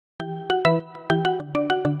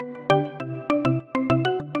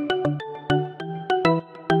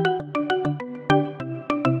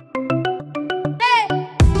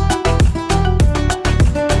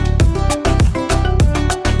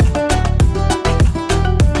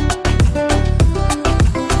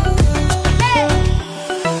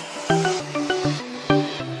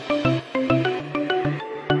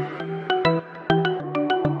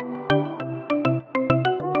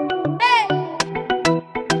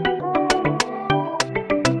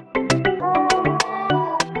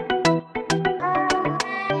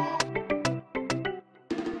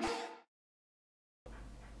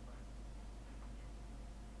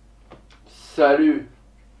Salut,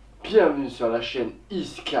 bienvenue sur la chaîne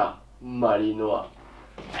Iska Malinois.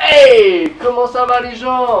 Hey, comment ça va les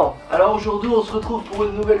gens? Alors aujourd'hui on se retrouve pour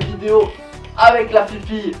une nouvelle vidéo avec la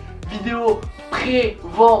Fifi. Vidéo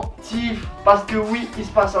préventive, parce que oui, il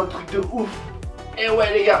se passe un truc de ouf. Et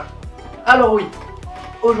ouais les gars. Alors oui,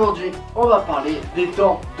 aujourd'hui on va parler des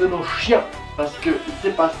dents de nos chiens. Parce que il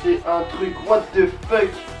s'est passé un truc what the fuck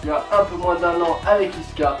il y a un peu moins d'un an avec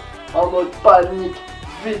Iska. En mode panique,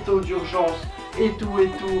 veto d'urgence et tout,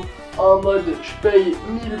 en mode je paye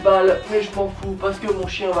 1000 balles mais je m'en fous parce que mon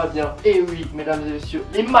chien va bien. Et oui mesdames et messieurs,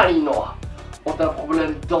 les malinois ont un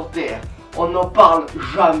problème dentaire. On n'en parle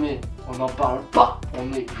jamais, on n'en parle pas, on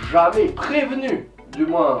n'est jamais prévenu. Du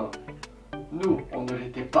moins, nous on ne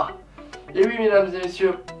l'était pas. Et oui mesdames et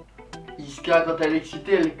messieurs, Iska quand elle est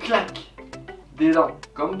excitée elle claque des dents,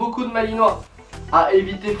 comme beaucoup de malinois. À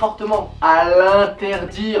éviter fortement, à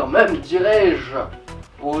l'interdire même dirais-je.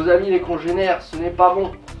 Pour vos amis les congénères, ce n'est pas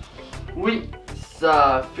bon. Oui,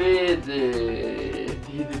 ça fait des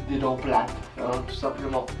dents plates, hein, tout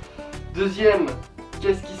simplement. Deuxième,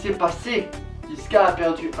 qu'est-ce qui s'est passé? Iska a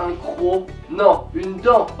perdu un croc. Non, une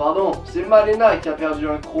dent, pardon. C'est Malena qui a perdu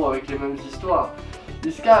un croc avec les mêmes histoires.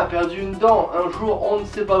 Iska a perdu une dent un jour, on ne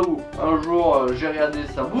sait pas où. Un jour, j'ai regardé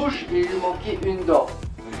sa bouche et il lui manquait une dent.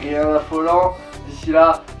 Rien d'affolant. D'ici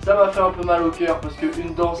là, ça m'a fait un peu mal au cœur parce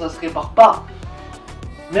qu'une dent, ça se répare pas.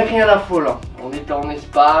 Mais rien d'affolant. On était en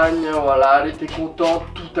Espagne, voilà, elle était contente,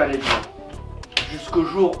 tout allait bien. Jusqu'au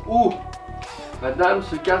jour où madame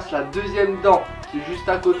se casse la deuxième dent qui est juste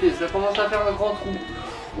à côté. Ça commence à faire un grand trou.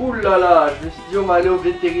 Ouh là là, je me suis dit on va aller au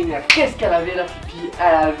vétérinaire. Qu'est-ce qu'elle avait la Fifi?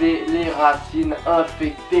 Elle avait les racines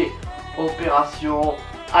infectées. Opération,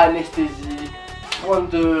 anesthésie, point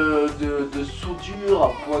de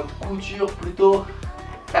soudure, point de couture plutôt.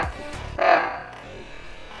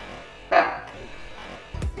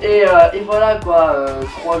 Et voilà quoi,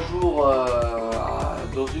 3 jours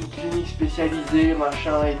dans une clinique spécialisée,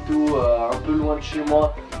 machin et tout, un peu loin de chez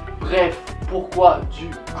moi. Bref, pourquoi, du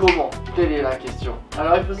comment? Telle est la question.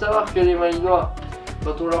 Alors il faut savoir que les malinois,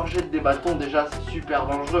 quand on leur jette des bâtons, déjà c'est super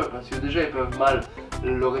dangereux parce que déjà ils peuvent mal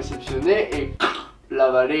le réceptionner et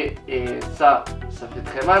l'avaler et ça fait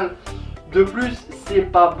très mal. De plus, c'est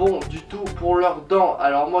pas bon du tout pour leurs dents.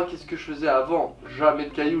 Alors moi, qu'est-ce que je faisais avant? Jamais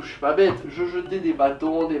de cailloux, je suis pas bête. Je jetais des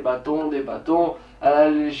bâtons. Elle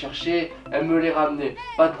allait les chercher, elle me les ramenait.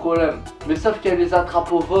 Pas de problème. Mais sauf qu'elle les attrape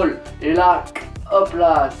au vol. Et là, hop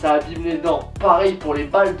là, ça abîme les dents. Pareil pour les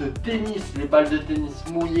balles de tennis. Les balles de tennis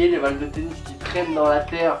mouillées, les balles de tennis qui traînent dans la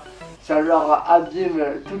terre. Ça leur abîme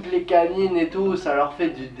toutes les canines et tout, ça leur fait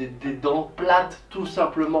des dents plates tout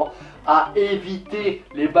simplement. À éviter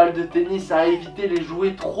les balles de tennis, à éviter les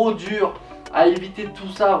jouets trop durs, à éviter tout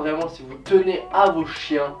ça vraiment. Si vous tenez à vos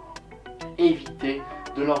chiens, évitez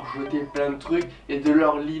de leur jeter plein de trucs et de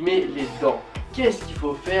leur limer les dents. Qu'est-ce qu'il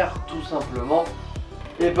faut faire tout simplement?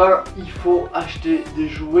 Eh ben il faut acheter des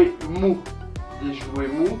jouets mous. Des jouets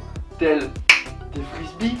mous tels des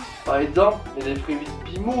frisbees par exemple, mais des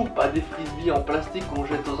frisbees mous, pas des frisbees en plastique qu'on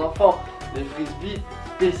jette aux enfants, des frisbees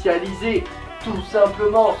spécialisés tout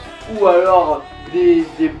simplement, ou alors des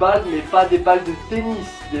balles mais pas des balles de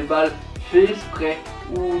tennis, des balles fait exprès,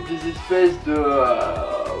 ou des espèces de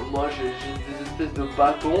moi j'ai des espèces de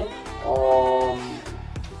bâtons en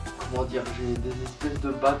comment dire, j'ai des espèces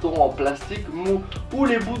de bâtons en plastique mou, ou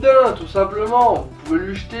les boudins tout simplement. Vous pouvez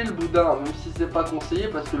lui jeter le boudin, même si c'est pas conseillé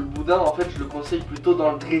parce que le boudin en fait je le conseille plutôt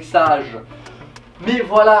dans le dressage. Mais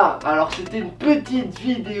voilà, alors c'était une petite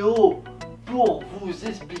vidéo pour vous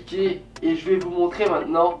expliquer et je vais vous montrer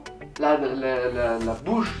maintenant la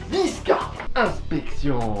bouche d'Iska.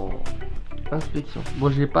 Inspection. Bon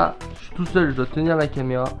je l'ai pas, je suis tout seul, je dois tenir la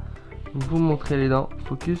caméra. Vous montrer les dents.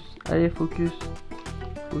 Focus, allez focus.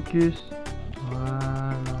 Focus,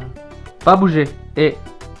 voilà. Pas bouger. Et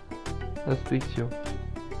inspection.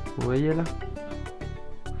 Vous voyez là?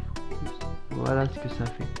 Focus. Voilà ce que ça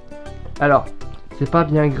fait. Alors, c'est pas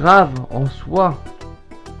bien grave en soi,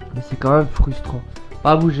 mais c'est quand même frustrant.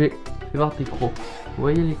 Pas bouger. Fais voir tes crocs. Vous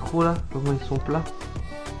voyez les crocs là? Comment ils sont plats?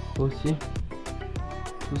 Aussi.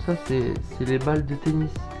 Tout ça c'est les balles de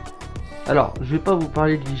tennis. Alors, je vais pas vous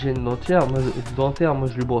parler de l'hygiène dentaire. Moi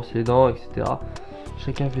je lui brosse les dents, etc.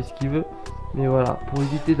 Chacun fait ce qu'il veut, mais voilà, pour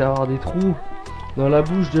éviter d'avoir des trous dans la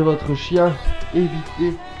bouche de votre chien,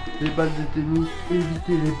 évitez les balles de tennis,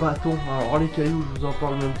 évitez les bâtons, alors les cailloux je vous en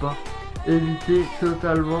parle même pas, évitez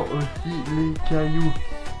totalement aussi les cailloux.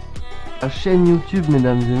 La chaîne YouTube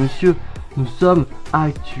mesdames et messieurs, nous sommes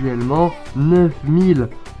actuellement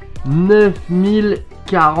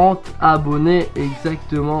 9040 abonnés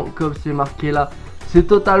exactement comme c'est marqué là c'est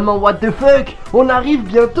totalement what the fuck. On arrive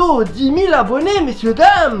bientôt aux 10 000 abonnés, messieurs,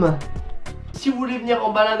 dames. Si vous voulez venir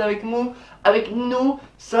en balade avec nous,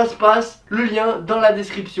 ça se passe, le lien dans la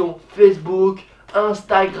description. Facebook,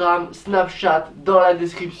 Instagram, Snapchat dans la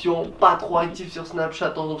description. Pas trop actif sur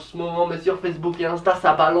Snapchat en ce moment, mais sur Facebook et Insta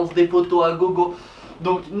ça balance des photos à gogo.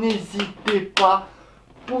 Donc n'hésitez pas,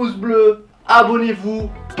 pouce bleu, abonnez-vous.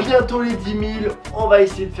 Bientôt les 10 000, on va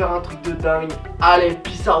essayer de faire un truc de dingue. Allez,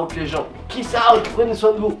 peace out les gens, peace out, prenez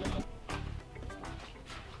soin de vous.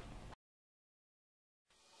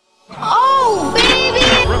 Oh baby!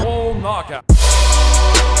 Triple knockout.